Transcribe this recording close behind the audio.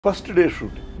First day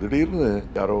shooting திடீர்னு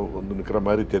யாரோ வந்து நிற்கிற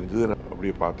மாதிரி தெரிஞ்சது.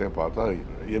 அப்படியே பார்த்தா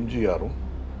எம்ஜிஆரும்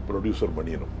ப்ரொடியூசர்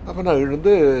மணியனும். அப்போ நான்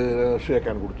எழுந்து ஷேக்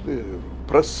ஹேண்ட் கொடுத்து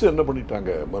ப்ரெஸ் என்ன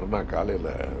பண்ணிட்டாங்க மறுநாள் காலையில்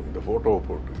இந்த ஃபோட்டோவை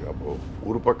போட்டு. அப்போது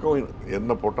ஒரு பக்கம்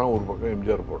என்ன போட்டான், ஒரு பக்கம்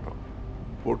எம்ஜிஆர்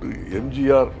போட்டு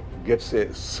MGR gets A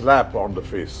slab on the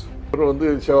face. இவர் வந்து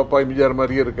சிவப்பா எம்ஜிஆர்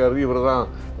மாதிரியே இருக்காரு, இவர் தான்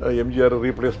எம்ஜிஆர்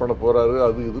ரீப்ளேஸ் பண்ண போகிறாரு,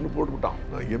 அது இதுன்னு போட்டுவிட்டான்.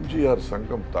 நான் எம்ஜிஆர்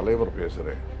சங்கம் தலைவர்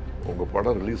பேசுகிறேன், உங்கள்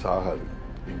படம் ரிலீஸ் ஆகாது,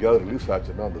 எங்கேயாவது ரிலீஸ்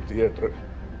ஆச்சுன்னா அந்த தியேட்டர்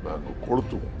நாங்கள்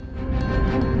கொளுத்துவோம்.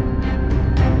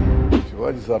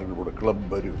 சிவாஜி சார்களோட கிளப்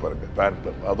மாதிரி பாருங்க, ஃபேன்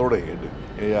கிளப், அதோட ஹெட்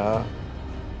ஏயா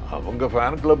அவங்க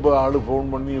ஃபேன் கிளப் ஆள்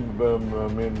ஃபோன் பண்ணி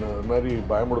இந்த மாதிரி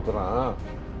பயமுடுத்துகிறான்,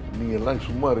 நீ எல்லாம்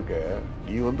சும்மா இருக்க,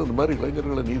 நீ வந்து இந்த மாதிரி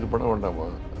இளைஞர்களை நீ இது பண்ண வேண்டாமா.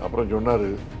 அப்புறம் சொன்னார்,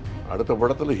 அடுத்த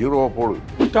படத்தில் ஹீரோவா போடு.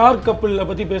 ஸ்டார் கப்பிளை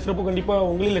பற்றி பேசுகிறப்போ கண்டிப்பாக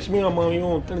உங்களையும் லட்சுமி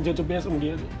அம்மாவையும் தெரிஞ்சு வச்சு பேச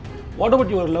முடியாது. What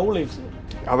about your love life sir?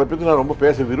 அதை பற்றி நான் ரொம்ப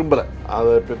பேச விரும்பலை.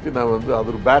 அதை பற்றி நான் வந்து அது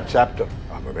ஒரு பேட் சாப்டர்.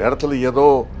 அந்த நேரத்தில் ஏதோ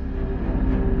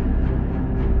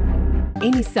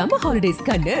Any summer holidays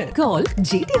kannu call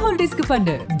GT Holidays ku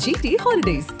pannu. GT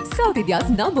Holidays, South India's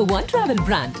 #1 travel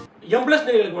brand. M+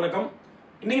 நேயர்களுக்கு வணக்கம்.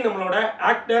 இன்னைக்கு நம்மளோட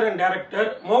ஆக்டர் அண்ட் டைரக்டர்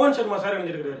மோகன் சர்மா சார்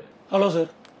இணைஞ்சிருக்காரு. ஹலோ சார்,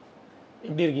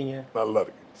 எப்படி இருக்கீங்க? நல்லா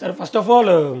இருக்கு சார். ஃபர்ஸ்ட் ஆஃப்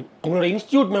ஆல் உங்களோட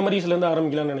இன்ஸ்டியூட் மெமரிஸ்லேருந்து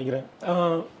ஆரம்பிக்கலாம்னு நினைக்கிறேன்.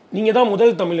 நீங்கள் தான்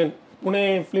முதல் தமிழன் புனே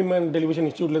ஃபிலிம் அண்ட் டெலிவிஷன்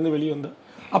இன்ஸ்டியூட்லேருந்து வெளியே வந்தேன்.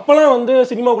 அப்போல்லாம் வந்து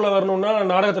சினிமாக்குள்ளே வரணுன்னா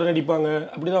நாடகத்தில் நடிப்பாங்க,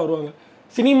 அப்படி தான் வருவாங்க.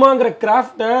 சினிமாங்கிற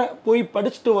கிராஃப்டை போய்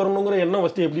படிச்சுட்டு வரணுங்கிற எண்ணம்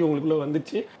ஃபஸ்ட்டு எப்படி உங்களுக்குள்ளே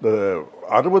வந்துச்சு? இந்த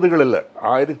 60களில்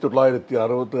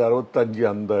 1960-65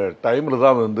 அந்த டைமில்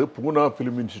தான் வந்து பூனா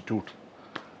ஃபிலிமின்ஸ்டியூட்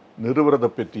நிறுவனத்தை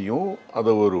பற்றியும்,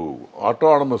 அதை ஒரு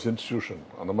ஆட்டோனமஸ் இன்ஸ்டிடியூஷன்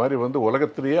அந்த மாதிரி வந்து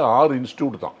உலகத்திலேயே 6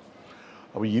 இன்ஸ்டியூட் தான்.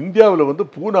 அப்போ இந்தியாவில் வந்து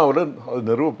பூனாவில் அது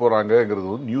நிறுவ போகிறாங்கங்கிறது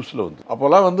வந்து நியூஸில் வந்து.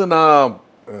 அப்போல்லாம் வந்து நான்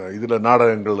இதில்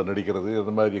நாடகங்களில் நடிக்கிறது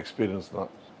அந்த மாதிரி எக்ஸ்பீரியன்ஸ்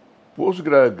தான். போஸ்ட்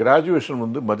கிராஜுவேஷன்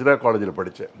வந்து மதுரா காலேஜில்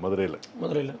படித்தேன், மதுரையில்.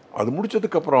 அது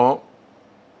முடித்ததுக்கப்புறம்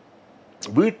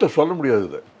வீட்டில் சொல்ல முடியாது,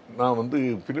 இதை நான் வந்து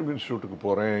ஃபிலிம் இன்ஸ்டியூட்டுக்கு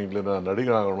போகிறேன், இல்லை நான்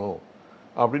நடிகனாகணும்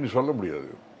அப்படின்னு சொல்ல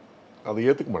முடியாது, அதை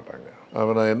ஏற்றுக்க மாட்டாங்க.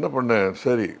 அப்போ நான் என்ன பண்ணேன்,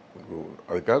 சரி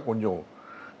அதுக்காக கொஞ்சம்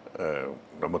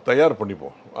நம்ம தயார்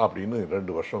பண்ணிப்போம் அப்படின்னு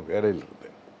 2 வருஷம் வேலையில்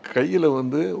இருந்தேன். கையில்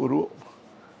வந்து ஒரு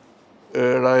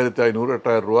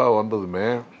 7500-8000 ரூபா வந்ததுமே,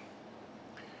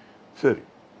 சரி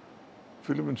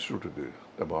ஃபிலிம் இன்ஸ்டியூட்டுக்கு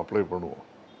நம்ம அப்ளை பண்ணுவோம்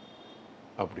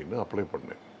அப்படின்னு அப்ளை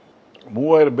பண்ணேன்.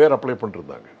 3000 பேர் அப்ளை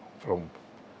பண்ணிருந்தாங்க ஃப்ரம்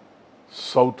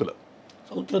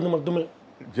சவுத்துலேருந்து மட்டுமே.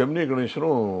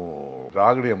 ஜெமினிகணேசனும்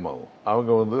ராகடி அம்மாவும்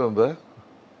அவங்க வந்து அந்த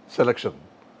செலெக்ஷன்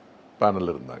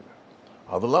பேனலில் இருந்தாங்க.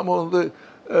 அது இல்லாமல் வந்து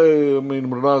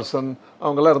மிருணால்சன்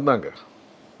அவங்கெல்லாம் இருந்தாங்க.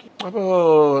 அப்போ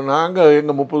நாங்கள்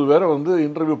எங்கள் 30 பேரை வந்து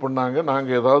இன்டர்வியூ பண்ணாங்க,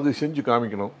 நாங்கள் ஏதாவது செஞ்சு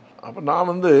காமிக்கணும். அப்போ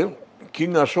நான் வந்து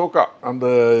கிங் அசோகா அந்த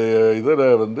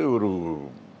இதில் வந்து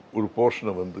ஒரு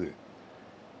போர்ஷனை வந்து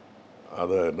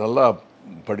அதை நல்லா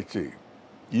படித்து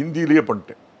ஹிந்திலேயே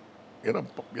பண்ணிட்டேன். ஏன்னா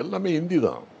எல்லாமே ஹிந்தி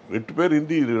தான், 8 பேர்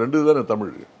ஹிந்தி, 2 தானே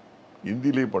தமிழ்,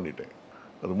 ஹிந்திலேயே பண்ணிட்டேன்.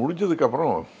 அது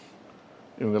முடிஞ்சதுக்கப்புறம்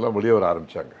இவங்கெல்லாம் வெளியே வர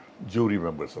ஆரம்பித்தாங்க, ஜூரி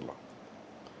மெம்பர்ஸ் எல்லாம்.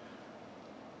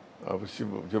 அப்போ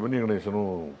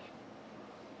ஜெமினிகணேசனும்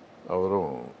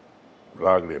அவரும்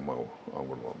ராகடி அம்மாவும்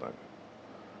அவங்க வந்தாங்க.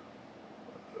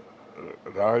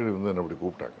 ராகடி வந்து என்னை அப்படி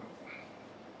கூப்பிட்டாங்க,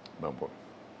 நான் போனேன்.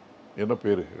 என்ன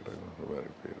பேர் கேட்டாங்க,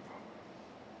 வேறு பேர்,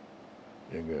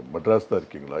 எங்கள் மெட்ராஸ் தான்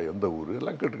இருக்கீங்களா, எந்த ஊர்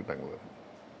எல்லாம் கேட்டுக்கிட்டாங்களே.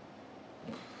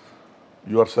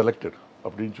 யூ ஆர் செலக்டட்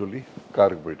அப்படின்னு சொல்லி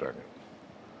காருக்கு போயிட்டாங்க.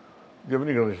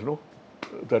 ஜெமினி கணேசனும்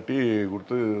தட்டி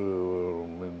கொடுத்து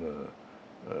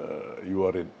யூ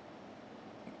ஆர் இன்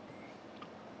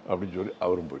அப்படின்னு சொல்லி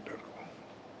அவரும் போயிட்டார்.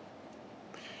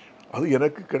 அது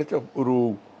எனக்கு கிடைச்ச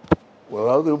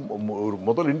அதாவது ஒரு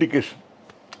முதல் இண்டிகேஷன்,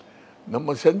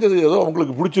 நம்ம செஞ்சது ஏதோ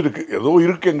அவங்களுக்கு பிடிச்சிருக்கு, ஏதோ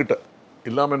இருக்கு என்கிட்ட,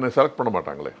 இல்லாமல் என்னை செலக்ட் பண்ண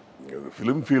மாட்டாங்களே.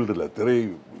 ஃபிலிம் ஃபீல்டில் திரை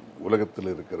உலகத்தில்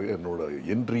இருக்கிற என்னோட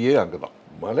என்ட்ரியே அங்கே தான்.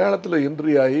 மலையாளத்தில்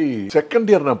என்ட்ரி ஆகி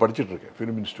செகண்ட் இயர் நான் படிச்சுட்டு இருக்கேன்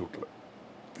ஃபிலிம் இன்ஸ்டியூட்டில்.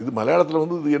 இது மலையாளத்தில்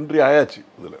வந்து இது என்ட்ரி ஆயாச்சு.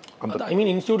 இதில் அந்த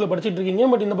இன்ஸ்டியூட்டில் படிச்சுட்டு இருக்கீங்க,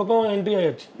 பட் இந்த பக்கம்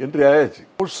என்ட்ரி ஆயாச்சு.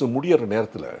 கோர்ஸ் முடிகிற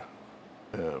நேரத்தில்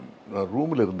நான்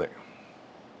ரூமில் இருந்தேன்.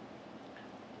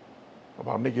 அப்போ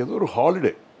அன்னைக்கு ஏதோ ஒரு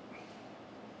ஹாலிடே.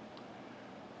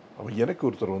 அப்போ எனக்கு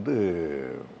ஒருத்தர் வந்து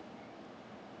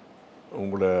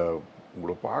உங்களை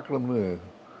பார்க்கணும்னு,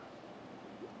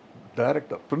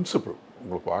 டைரக்டர் பிரின்சிபல்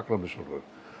உங்களை பார்க்கணும்னு சொல்கிறார்.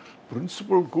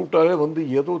 பிரின்சிபல் கூப்பிட்டாலே வந்து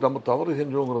ஏதோ நம்ம தவறு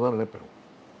செஞ்சோங்கிறதான் நினைப்பேன்.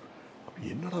 அப்போ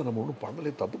என்னடா நம்ம ஒன்றும்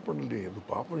பண்ணலையே, தப்பு பண்ணலையே, எது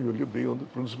பார்ப்போம்னு சொல்லி அப்படியே வந்து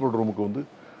பிரின்சிபல் ரூமுக்கு வந்து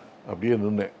அப்படியே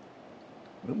நின்று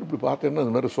இப்படி பார்த்தேன்னா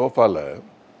இந்த மாதிரி சோஃபாவில்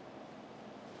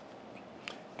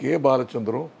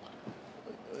கபலாச்சந்தரும்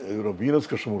இவரும் வீனஸ்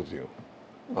கிருஷ்ணமூர்த்தியும்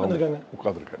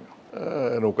உட்காந்துருக்காங்க.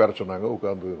 என்னை உட்கார சொன்னாங்க.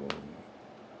 உட்காந்து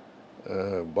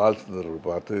பாலச்சந்தர்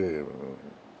பார்த்து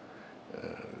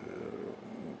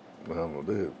நான்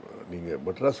வந்து நீங்கள்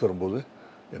மெட்ராஸ் வரும்போது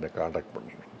என்னை காண்டாக்ட்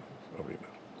பண்ணிக்கணும்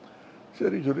அப்படின்னாரு.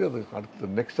 சரி சொல்லி அது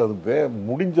அடுத்து நெக்ஸ்ட் அது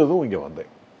முடிஞ்சதும் இங்கே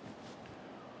வந்தேன்.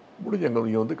 முடிஞ்ச அங்கே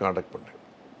இங்கே வந்து காண்டாக்ட் பண்ணேன்.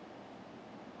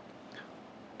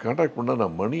 காண்டாக்ட் பண்ணால்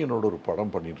நான் மணியனோட ஒரு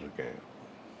படம் பண்ணிகிட்ருக்கேன்,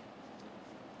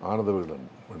 ஆனந்தவிகடன்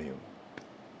மணியன்.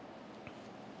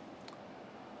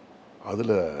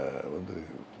 அதில் வந்து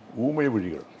ஊமை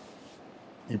விழிகள்,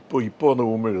 இப்போ அந்த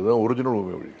ஊமை விழி தான் ஒரிஜினல்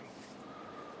ஊமை விழிகள்,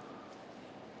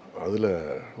 அதில்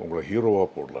உங்களை ஹீரோவாக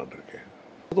போடலான் இருக்கேன்.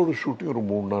 அதோட ஷூட்டிங் ஒரு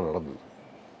 3 நாள் நடந்தது.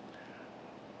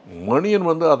 மணியன்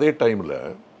வந்து அதே டைமில்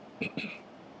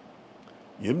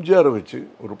எம்ஜிஆரை வச்சு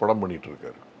ஒரு படம்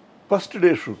பண்ணிகிட்ருக்காரு. First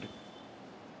day shooting.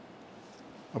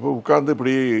 அப்போ உட்காந்து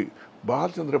இப்படி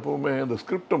பாலச்சந்திர எப்போவுமே அந்த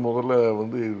ஸ்கிரிப்டை முதல்ல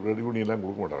வந்து ரெடி பண்ணியெல்லாம்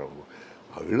கொடுக்க மாட்டாங்க,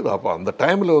 அது எழுத. அப்போ அந்த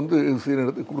டைமில் வந்து சீன்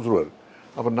எடுத்து கொடுத்துருவார்.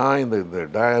 அப்போ நான் இந்த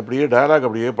அப்படியே டயலாக்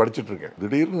அப்படியே படிச்சுட்ருக்கேன்.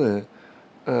 திடீர்னு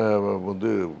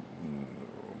வந்து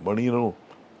மணியனும்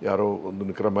யாரோ வந்து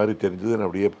நிற்கிற மாதிரி தெரிஞ்சது. நான்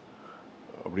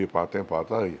அப்படியே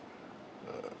பார்த்தா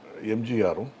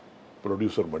எம்ஜிஆரும்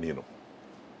ப்ரொடியூசர் மணியனும்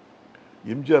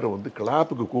எம்ஜிஆரை வந்து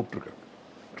கிளாப்புக்கு கூப்பிட்ருக்காங்க,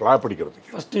 கிளாப்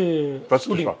அடிக்கிறதுக்கு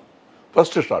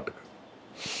ஃபஸ்ட்டு ஷாட்டுக்கு.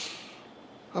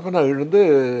 அப்போ நான் எழுந்து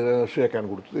ஷேக்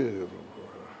ஹேண்ட் கொடுத்து,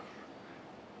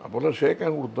 அப்போல்லாம் ஷேக்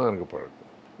ஹேண்ட் கொடுத்து தான் எனக்கு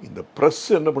பழக்கம். இந்த ப்ரெஸ்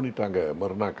என்ன பண்ணிட்டாங்க,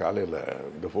 மறுநாள் காலையில்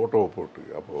இந்த ஃபோட்டோவை போட்டு,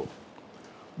 அப்போது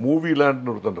மூவி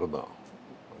லேண்ட்னு ஒருத்தன் இருந்தான்,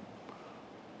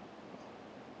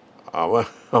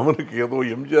 அவனுக்கு ஏதோ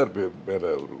எம்ஜிஆர் மேலே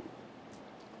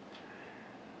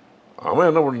அவன்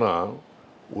என்ன பண்ணான்,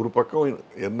 ஒரு பக்கம்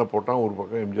என்ன போட்டான், ஒரு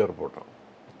பக்கம் எம்ஜிஆர் போட்டான்.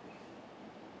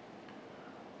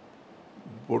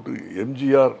 போட்டு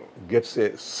MGR gets A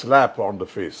slab on the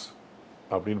face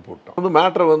அப்படின்னு போட்டான். அந்த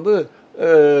மேட்ரை வந்து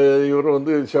இவர்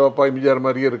வந்து சிவப்பா எம்ஜிஆர்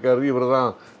மாதிரியே இருக்காரு, இவர் தான்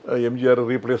எம்ஜிஆர்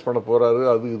ரீப்ளேஸ் பண்ண போகிறாரு,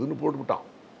 அது இதுன்னு போட்டுவிட்டான்.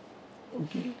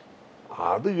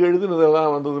 அது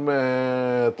எழுதினதெல்லாம் வந்ததுமே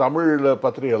தமிழில்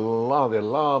பத்திரிகைலாம்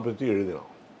அதெல்லாம் பற்றி எழுதினான்.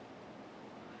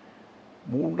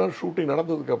 3 நாள் ஷூட்டிங்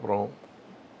நடந்ததுக்கப்புறம்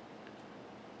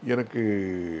எனக்கு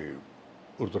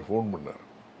ஒருத்தர் ஃபோன் பண்ணார்,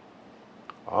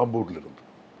 ஆம்பூரில் இருந்து.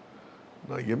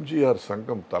 நான் எம்ஜிஆர்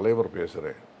சங்கம் தலைவர்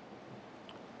பேசுகிறேன்,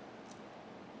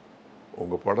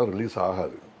 உங்கள் படம் ரிலீஸ்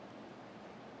ஆகாது,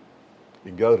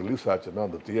 எங்கேயாவது ரிலீஸ் ஆச்சுன்னா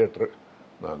அந்த தியேட்டரை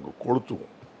நாங்கள்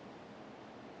கொளுத்துவோம்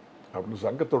அப்படின்னு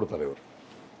சங்கத்தோட தலைவர்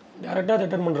டேரக்டாக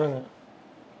அட்டெண்ட் பண்ணுறாங்க.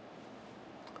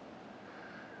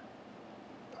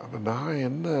 அப்போ நான்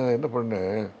என்ன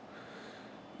பண்ணேன்,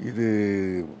 இது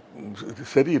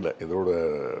சரியில்லை இதோட.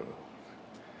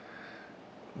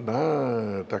 நான்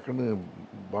டக்குன்னு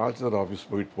பாலச்சந்தர் ஆஃபீஸ்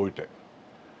போயிட்டேன்.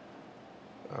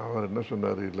 அவர் என்ன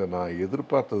சொன்னார், இல்லை நான்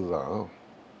எதிர்பார்த்தது தான்,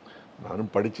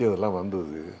 நானும் படித்ததெல்லாம்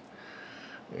வந்தது,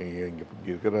 இங்கே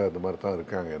இருக்கிற இந்த மாதிரி தான்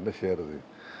இருக்காங்க, என்ன செய்கிறது,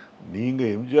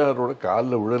 நீங்கள் எம்ஜிஆரோட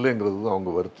காலில் விழலைங்கிறது தான்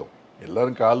அவங்க வருத்தம்.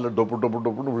 எல்லோரும் காலில்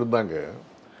டொப்புன்னு விழுந்தாங்க,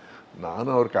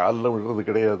 நானும் அவர் காலில் விழுறது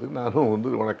கிடையாது, நானும் வந்து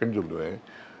வணக்கம் சொல்லுவேன்,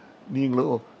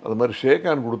 நீங்களும் அது மாதிரி ஷேக்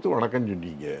ஹேண்ட் கொடுத்து வணக்கம்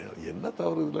சொன்னீங்க, என்ன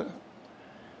தவறு இதில்.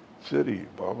 சரி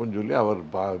பாப்பன்னு சொல்லி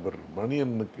அவர்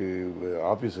மணியனுக்கு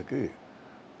ஆஃபீஸுக்கு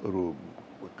ஒரு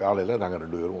காலையில் நாங்கள்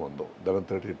 2 பேரும் வந்தோம்,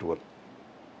 11:30 to 12.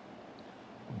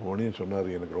 மணியன் சொன்னார்,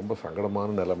 எனக்கு ரொம்ப சங்கடமான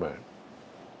நிலைமை,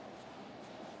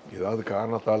 ஏதாவது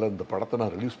காரணத்தால் இந்த படத்தை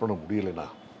நான் ரிலீஸ் பண்ண முடியலைன்னா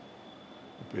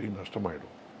பெரிய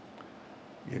நஷ்டமாயிடும்,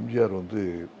 எம்ஜிஆர் வந்து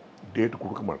டேட்டு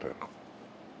கொடுக்க மாட்டார்,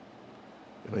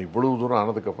 ஏன்னா இவ்வளவு தூரம்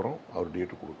ஆனதுக்கப்புறம் அவர்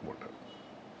டேட்டு கொடுக்க மாட்டார்,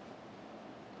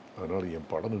 அதனால்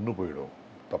என் படம் நின்று போயிடும்,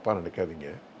 தப்பாக நினைக்காதீங்க,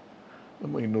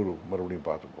 நம்ம மறுபடியும்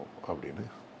பார்த்துப்போம் அப்படின்னு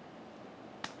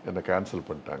என்னை கேன்சல்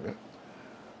பண்ணிட்டாங்க.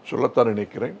 சொல்லத்தான்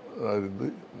நினைக்கிறேன், அது வந்து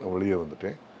நான் வெளியே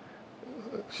வந்துட்டேன்.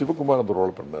 சிவகுமார் அந்த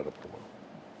ரோல் பண்ணார். அப்புறமா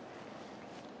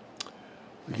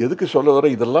எதுக்கு சொல்ல வர,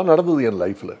 இதெல்லாம் நடந்தது என்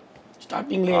லைஃப்பில்.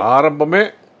 ஸ்டார்டிங்ல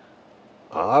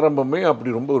ஆரம்பமே அப்படி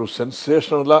ரொம்ப ஒரு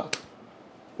சென்சேஷனலாக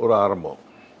ஒரு ஆரம்பம்.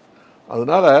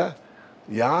 அதனால்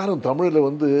யாரும் தமிழில்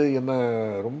வந்து என்னை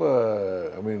ரொம்ப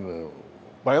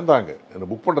பயந்தாங்க, என்னை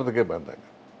புக் பண்ணுறதுக்கே பயந்தாங்க.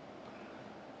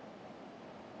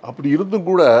 அப்படி இருந்தும்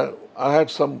கூட ஐ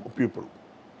ஹேட் சம் பீப்புள்.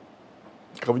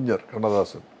 கவிஞர்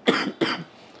கண்ணதாசன்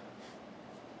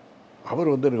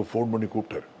அவர் வந்து எனக்கு ஃபோன் பண்ணி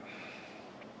கூப்பிட்டார்,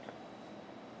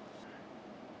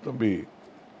 தம்பி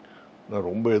நான்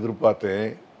ரொம்ப எதிர்பார்த்தேன்,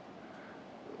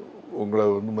 உங்களை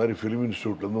வந்து மாதிரி ஃபிலிம்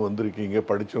இன்ஸ்டியூட்லேருந்து வந்திருக்கீங்க,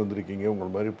 வந்திருக்கீங்க, உங்களை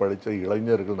மாதிரி படித்த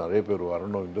இளைஞர்கள் நிறைய பேர்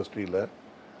வரணும் இண்டஸ்ட்ரியில்,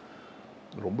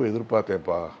 ரொம்ப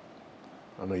எதிர்பார்த்தேன்ப்பா,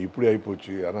 ஆனால் இப்படி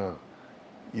ஆகிப்போச்சு. ஆனால்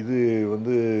இது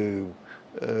வந்து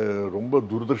ரொம்ப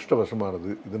துரதிருஷ்டவசமானது,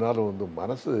 இதனால் வந்து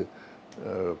மனசு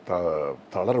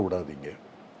தளர விடாதீங்க,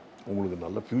 உங்களுக்கு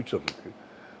நல்ல ஃப்யூச்சர் இருக்குது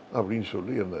அப்படின்னு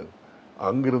சொல்லி என்ன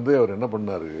அங்கிருந்தே அவர் என்ன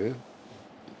பண்ணார்,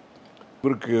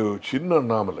 இவருக்கு சின்ன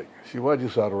அண்ணாமலை சிவாஜி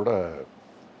சாரோட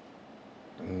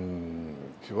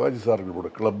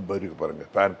கிளப் இருக்கு பாருங்க,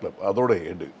 ஃபேன் கிளப், அதோட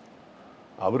ஹெடு.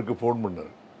 அவருக்கு ஃபோன்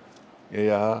பண்ணார்,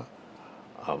 ஏயா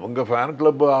அவங்க ஃபேன்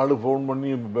கிளப் ஆள் ஃபோன்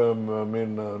பண்ணி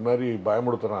மீன் மாதிரி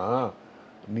பயமுடுத்துகிறான்,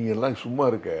 நீ எல்லாம் சும்மா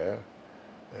இருக்க,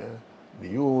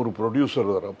 நீயும் ஒரு ப்ரொடியூசர்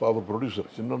வர. அப்போ அவர் ப்ரொடியூசர்,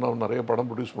 சின்ன நிறைய படம்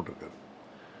ப்ரொடியூஸ் பண்ணிருக்காரு.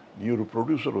 நீ ஒரு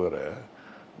ப்ரொடியூசர் வர,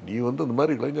 நீ வந்து இந்த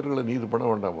மாதிரி இளைஞர்களை நீ இது பண்ண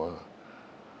வேண்டாமா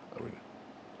அப்படின்னு.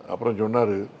 அப்புறம்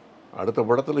சொன்னார், அடுத்த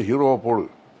படத்தில் ஹீரோவை போடு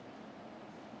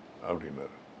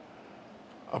அப்படின்னாரு.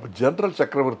 அப்போ ஜென்ரல்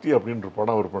சக்கரவர்த்தி அப்படின்ற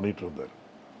படம் அவர் பண்ணிட்டு இருந்தார்,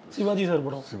 சிவாஜி சார்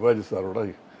படம், சிவாஜி சாரோட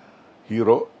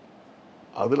ஹீரோ.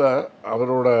 அதில்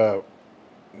அவரோட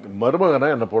மருமகனை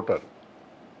என்னை போட்டார்.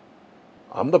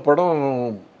 அந்த படம்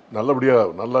நல்ல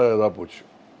இதாக போச்சு.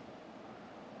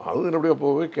 அது நல்லபடியாக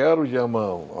போகவே கேஆர் விஜயம்மா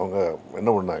அவங்க என்ன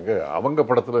பண்ணாங்க, அவங்க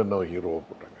படத்தில் என்ன ஹீரோவை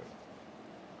போட்டாங்க,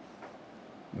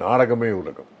 நாடகமே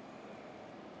உலகம்.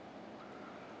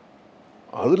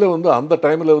 அதில் வந்து அந்த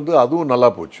டைமில் வந்து அதுவும் நல்லா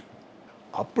போச்சு.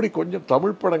 அப்படி கொஞ்சம்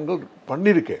தமிழ் படங்கள்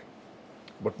பண்ணியிருக்கேன்.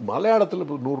 பட் மலையாளத்தில்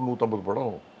இப்போ 100-150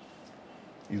 படம்.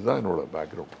 இதுதான் என்னோட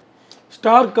பேக்ரவுண்ட்.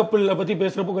 ஸ்டார் கப்பிளை பற்றி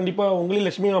பேசுகிறப்போ கண்டிப்பாக உங்களையும்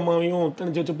லட்சுமி அம்மாவையும்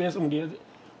தெரிஞ்சு வச்சு பேச முடியாது.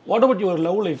 What about your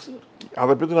love life sir?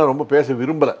 அதை பற்றி நான் ரொம்ப பேச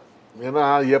விரும்பலை. ஏன்னா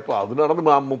எப்போ அது நடந்து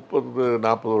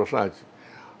 30-40 வருஷம் ஆச்சு.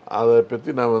 அதை பற்றி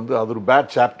நான் வந்து அது ஒரு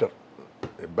bad chapter,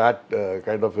 bad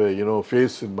kind of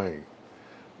face in my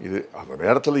இது. அந்த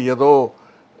நேரத்தில் ஏதோ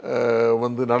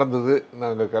வந்து நடந்தது,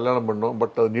 நாங்கள் கல்யாணம் பண்ணோம்,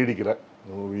 பட் அது நீடிக்கலை,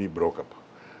 we Broek up.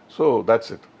 So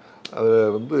that's it. அதை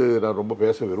வந்து நான் ரொம்ப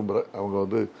பேச விரும்புகிறேன். அவங்க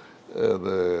வந்து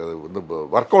வந்து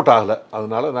ஒர்க் அவுட் ஆகலை,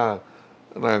 அதனால்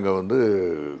நாங்கள் வந்து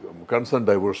கன்சர்ன்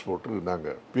டைவர்ஸ் போட்டு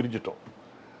நாங்கள் பிரிஞ்சிட்டோம்.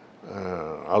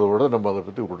 அதோட நம்ம அதை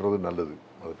பற்றி விடுறது நல்லது.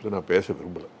 அதை பற்றி நான் பேச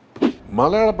விரும்பலை.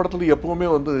 மலையாள படத்தில் எப்போவுமே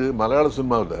வந்து மலையாள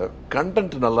சினிமாவில்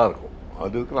கண்டென்ட் நல்லாயிருக்கும்,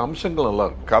 அது இருக்கிற அம்சங்கள்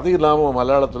நல்லாயிருக்கும். கதை இல்லாமல்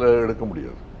மலையாளத்தில் எடுக்க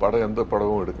முடியாது, எந்த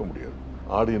படமும் எடுக்க முடியாது.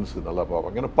 ஆடியன்ஸ் நல்லா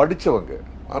பார்ப்பாங்க, ஏன்னா படித்தவங்க.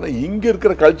 ஆனால் இங்கே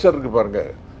இருக்கிற கல்ச்சர் இருக்குது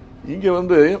பாருங்கள். இங்கே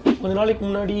வந்து கொஞ்ச நாளைக்கு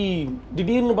முன்னாடி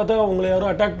திடீர்னு பார்த்தா அவங்களை யாரும்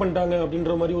அட்டாக் பண்ணிட்டாங்க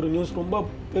அப்படின்ற மாதிரி ஒரு நியூஸ் ரொம்ப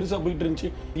பெருசாக போயிட்டு இருந்துச்சு.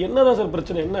 என்னதான் சார்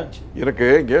பிரச்சனை, என்ன ஆச்சு? எனக்கு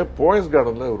இங்கே போயஸ்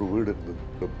கார்டனில் ஒரு வீடு இருந்தது.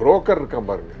 புரோக்கர் இருக்கான்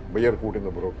பாருங்க, பையர்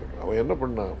கூட்டின புரோக்கர். அவன் என்ன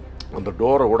பண்ணான், அந்த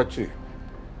டோரை உடைச்சி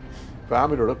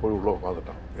ஃபேமிலியோட போய் உள்ள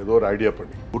உட்காந்துட்டான், ஏதோ ஒரு ஐடியா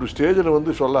பண்ணி. ஒரு ஸ்டேஜில்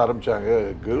வந்து சொல்ல ஆரம்பித்தாங்க,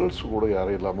 கேர்ள்ஸ் கூட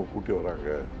யாரும் இல்லாமல் கூட்டி வராங்க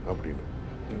அப்படின்னு.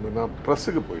 நான்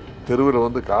ப்ரெஸ்ஸுக்கு போயிட்டு தெருவில்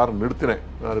வந்து கார் நிறுத்தினேன்.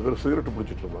 4 பேர் சிகரெட்டு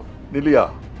பிடிச்சிட்டு இருந்தான். நில்லியா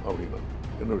அப்படின்னா,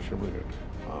 என்ன விஷயம்னு கேட்டேன்.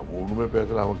 ஒன்றுமே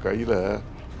பேசல. அவன் கையில்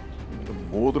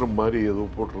மோதிரம் மாதிரி ஏதோ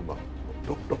போட்டிருந்தான்,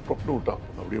 டொப் டொப் டொப்னு விட்டான்.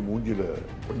 அப்படியே மூஞ்சியில்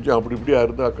கொஞ்சம் அப்படி இப்படியா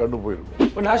இருந்தால் கண்ணு போயிருக்கும்.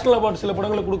 இப்போ நேஷனல் அவார்டு சில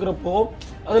படங்களை கொடுக்குறப்போ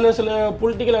அதில் சில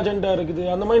பொலிட்டிக்கல் அஜெண்டா இருக்குது,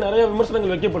 அந்த மாதிரி நிறைய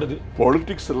விமர்சனங்கள் வைக்கப்படுது.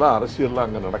 பொலிட்டிக்ஸ் எல்லாம் அரசியல்லாம்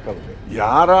அங்கே நடக்காதுங்க.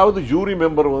 யாராவது ஜூரி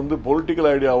மெம்பர் வந்து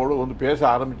பொலிட்டிக்கல் ஐடியாவோடு வந்து பேச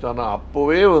ஆரம்பித்தானா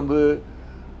அப்போவே வந்து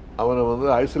அவனை வந்து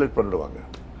ஐசோலேட் பண்ணிடுவாங்க.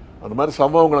 அந்த மாதிரி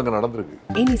சம்பவங்கள் அங்க நடந்திருக்கு.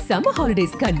 இனி சம்மர்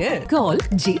ஹாலிடேஸ் கண்ணு கால்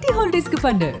GT ஹாலிடேஸ்க்கு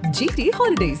பண்ணு. GT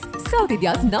holidays, south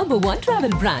India's #1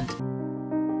 travel brand.